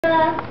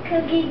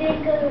Cookie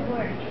didn't go to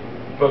work.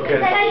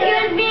 Because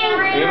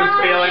he was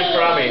feeling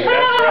crummy.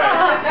 That's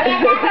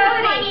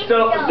right. Do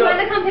you want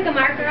to come pick a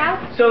marker out?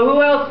 So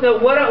who else?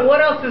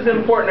 What else is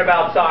important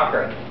about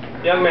soccer,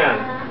 young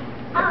man?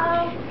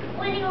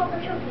 Winning all the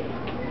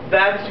trophies.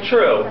 That's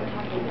true.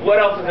 What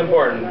else is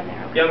important,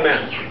 young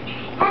man?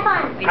 Have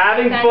fun.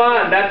 Having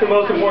fun. That's the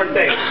most important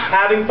thing.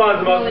 Having fun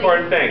is the most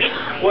important thing.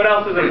 What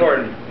else is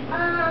important?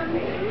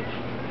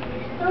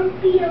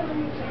 Don't be a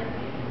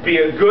loser. Be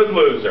a good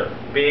loser.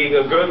 Being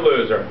a good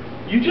loser.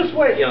 You just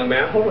wait, young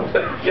man. Hold on a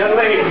second. Young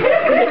lady.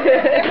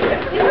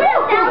 You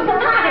will tell the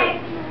time.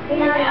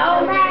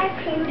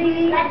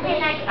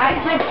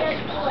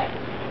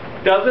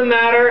 Doesn't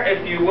matter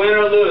if you win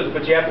or lose,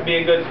 but you have to be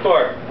a good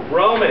sport.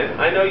 Roman,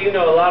 I know you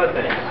know a lot of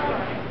things.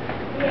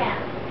 Yeah.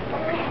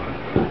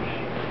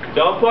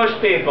 Don't push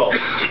people.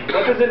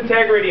 What does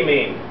integrity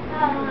mean?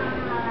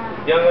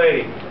 Young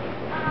lady.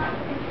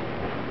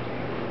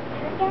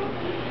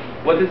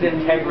 What does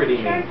integrity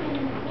mean?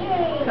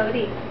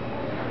 Cody.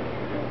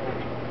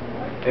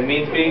 It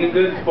means being a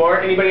good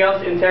sport. Anybody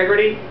else?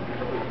 Integrity?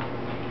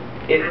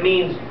 It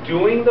means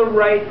doing the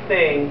right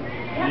thing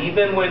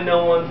even when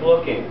no one's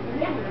looking.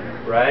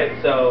 Right?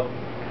 So,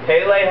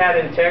 Pele had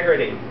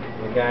integrity.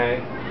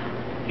 Okay?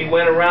 He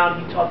went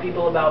around, he taught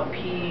people about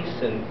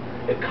peace and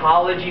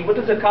ecology. What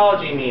does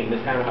ecology mean,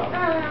 Ms. Hannah?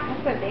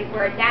 That's a big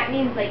word. That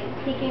means like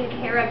taking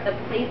care of the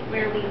place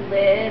where we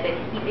live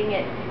and keeping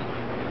it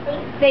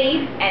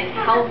safe and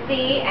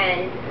healthy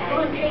and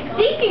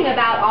thinking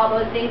about all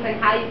those things and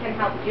how you can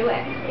help do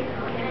it.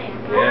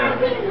 Yeah.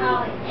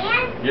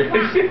 You're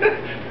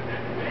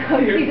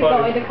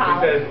going to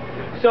college.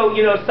 So,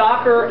 you know,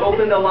 soccer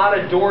opened a lot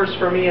of doors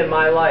for me in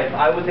my life.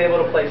 I was able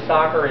to play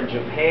soccer in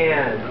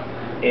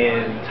Japan,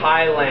 in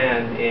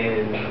Thailand,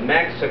 in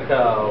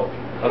Mexico.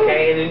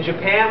 Okay, and in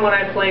Japan when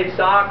I played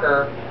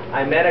soccer,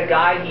 I met a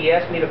guy, he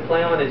asked me to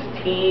play on his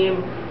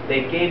team.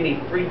 They gave me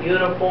free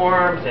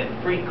uniforms and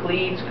free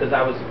cleats because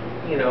I was,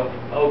 you know,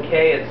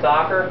 okay at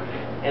soccer.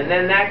 And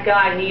then that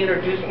guy, he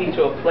introduced me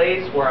to a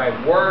place where I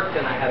worked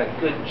and I had a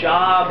good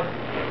job,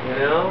 you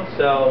know.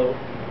 So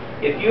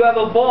if you have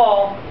a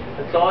ball,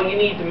 that's all you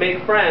need to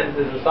make friends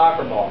is a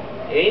soccer ball.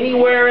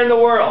 Anywhere in the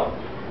world.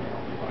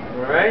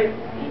 Alright?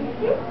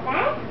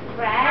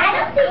 I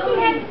don't think you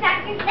have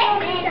soccer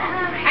segment.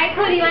 Alright,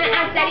 Cody, you want to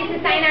ask Daddy to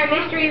sign our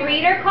mystery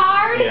reader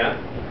card? Yeah.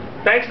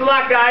 Thanks a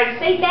lot, guys.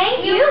 Say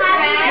thank you,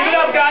 Fred. Give it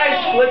up,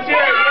 guys. Let's hear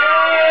it.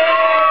 Yay!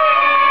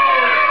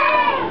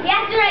 You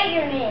have to write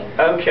your name.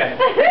 Okay.